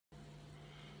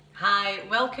Hi,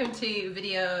 welcome to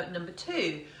video number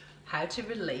 2, how to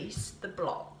release the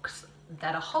blocks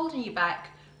that are holding you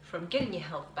back from getting your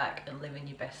health back and living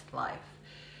your best life.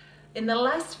 In the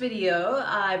last video,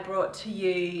 I brought to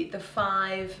you the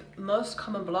 5 most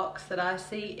common blocks that I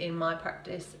see in my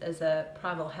practice as a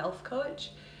primal health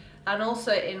coach, and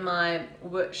also in my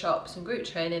workshops and group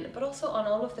training, but also on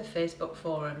all of the Facebook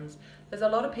forums. There's a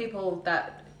lot of people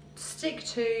that stick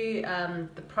to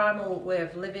the primal way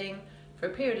of living for a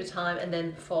period of time and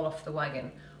then fall off the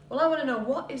wagon. Well, I want to know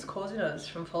what is causing us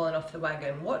from falling off the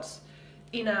wagon. What's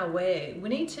in our way? We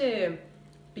need to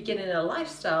begin in a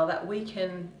lifestyle that we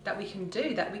can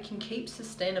do, that we can keep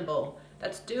sustainable,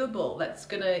 that's doable, that's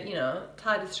gonna,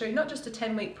 tide us through, not just a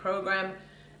 10-week program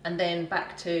and then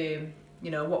back to,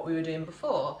 what we were doing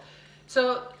before.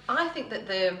 So I think that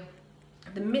the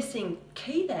missing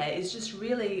key there is just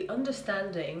really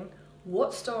understanding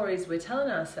what stories we're telling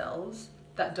ourselves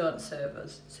that don't serve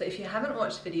us. So if you haven't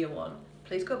watched video 1,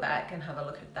 please go back and have a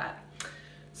look at that.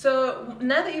 So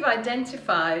now that you've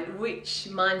identified which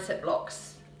mindset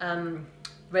blocks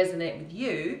resonate with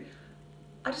you,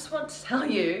 I just want to tell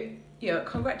you,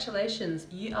 congratulations,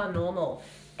 you are normal.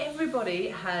 Everybody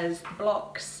has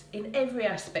blocks in every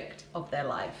aspect of their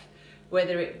life,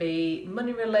 whether it be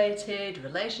money related,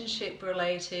 relationship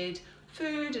related,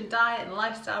 food and diet and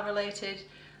lifestyle related.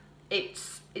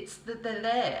 They're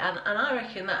there, and I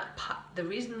reckon that the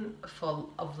reason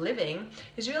of living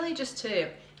is really just to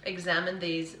examine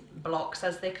these blocks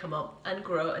as they come up and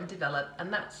grow and develop,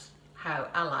 and that's how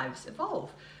our lives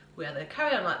evolve. We either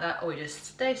carry on like that or we just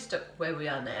stay stuck where we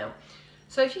are now.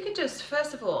 So if you could just,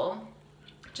 first of all,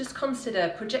 just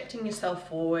consider projecting yourself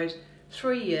forward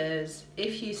 3 years.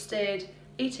 If you stayed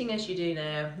eating as you do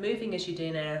now, moving as you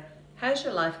do now, how's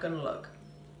your life going to look?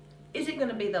 Is it going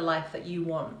to be the life that you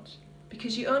want?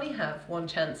 Because you only have one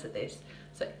chance at this.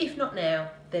 So if not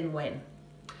now, then when?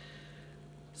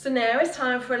 So now it's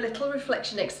time for a little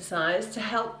reflection exercise to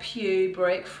help you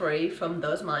break free from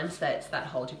those mindsets that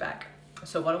hold you back.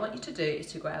 So what I want you to do is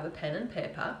to grab a pen and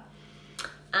paper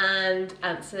and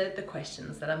answer the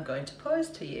questions that I'm going to pose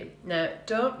to you. Now,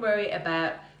 don't worry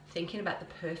about thinking about the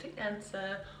perfect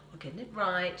answer or getting it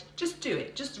right. Just do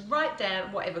it. Just write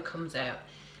down whatever comes out.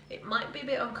 It might be a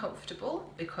bit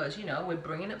uncomfortable because, we're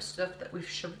bringing up stuff that we've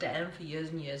shoved down for years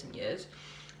and years and years.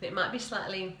 It might be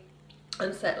slightly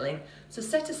unsettling. So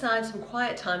set aside some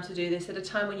quiet time to do this at a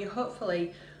time when you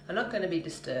hopefully are not going to be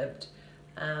disturbed,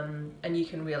 and you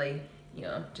can really,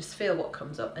 just feel what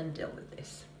comes up and deal with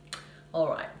this. All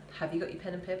right, have you got your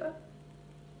pen and paper?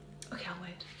 Okay, I'll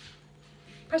wait.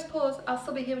 Press pause. I'll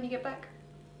still be here when you get back.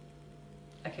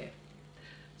 Okay.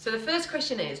 So the first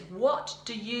question is, what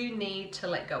do you need to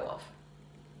let go of?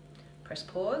 Press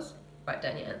pause, write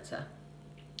down your answer.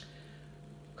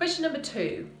 Question number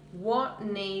 2, what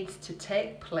needs to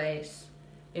take place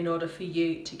in order for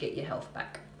you to get your health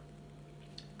back?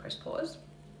 Press pause.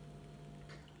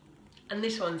 And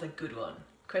this one's a good one.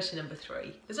 Question number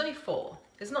 3, there's only 4,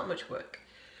 there's not much work.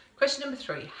 Question number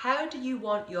 3, how do you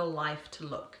want your life to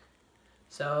look?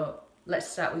 So let's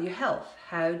start with your health.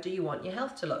 How do you want your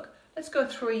health to look? Let's go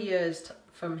 3 years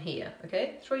from here,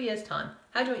 okay? 3 years time.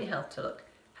 How do you want your health to look?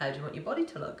 How do you want your body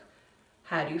to look?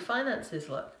 How do your finances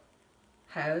look?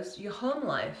 How's your home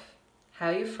life? How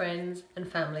are your friends and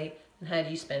family, and how do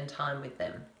you spend time with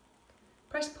them?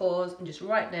 Press pause and just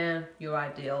write down your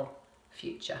ideal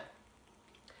future.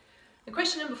 And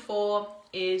question number 4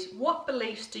 is, what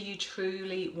beliefs do you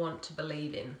truly want to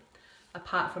believe in,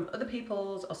 apart from other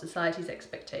people's or society's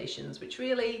expectations, which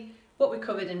really, what we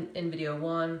covered in video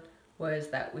 1 was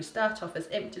that we start off as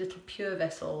empty little pure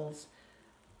vessels,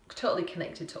 totally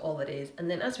connected to all that is, and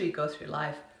then as we go through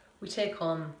life, we take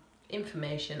on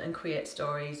information and create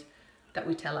stories that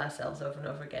we tell ourselves over and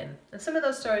over again. And some of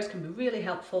those stories can be really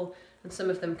helpful, and some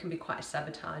of them can be quite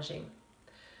sabotaging.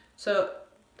 So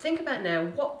think about now,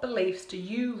 what beliefs do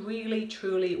you really,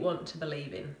 truly want to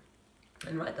believe in?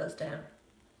 And write those down.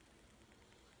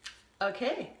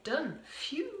 Okay, done.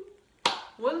 Phew,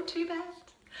 wasn't too bad.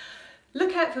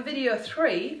 Look out for video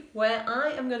 3, where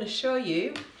I am going to show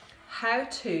you how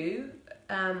to,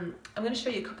 I'm going to show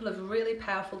you a couple of really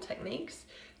powerful techniques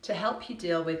to help you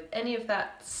deal with any of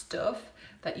that stuff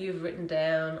that you've written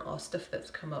down or stuff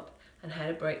that's come up, and how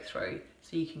to break through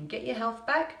so you can get your health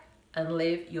back and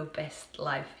live your best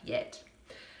life yet.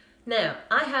 Now,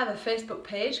 I have a Facebook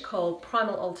page called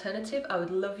Primal Alternative. I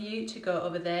would love you to go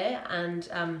over there and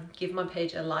give my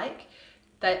page a like.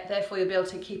 Therefore, you'll be able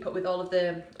to keep up with all of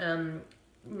the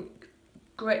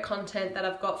great content that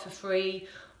I've got for free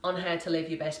on how to live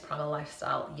your best primal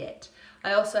lifestyle yet.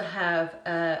 I also have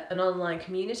an online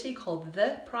community called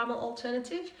The Primal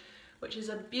Alternative, which is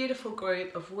a beautiful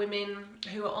group of women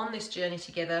who are on this journey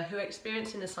together, who are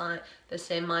experiencing the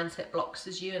same mindset blocks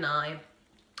as you and I.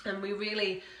 And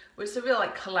it's a real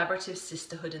like collaborative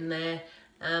sisterhood in there.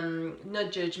 No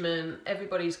judgment,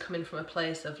 everybody's coming from a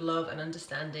place of love and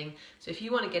understanding. So if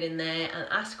you want to get in there and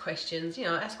ask questions, you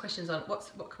know, ask questions on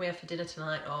what can we have for dinner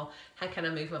tonight, or how can I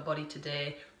move my body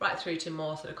today, right through to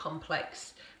more sort of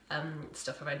complex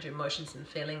stuff around your emotions and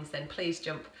feelings, then please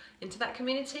jump into that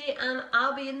community and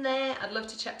I'll be in there. I'd love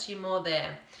to chat to you more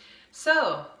there.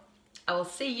 So I will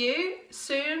see you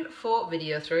soon for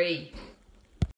video 3.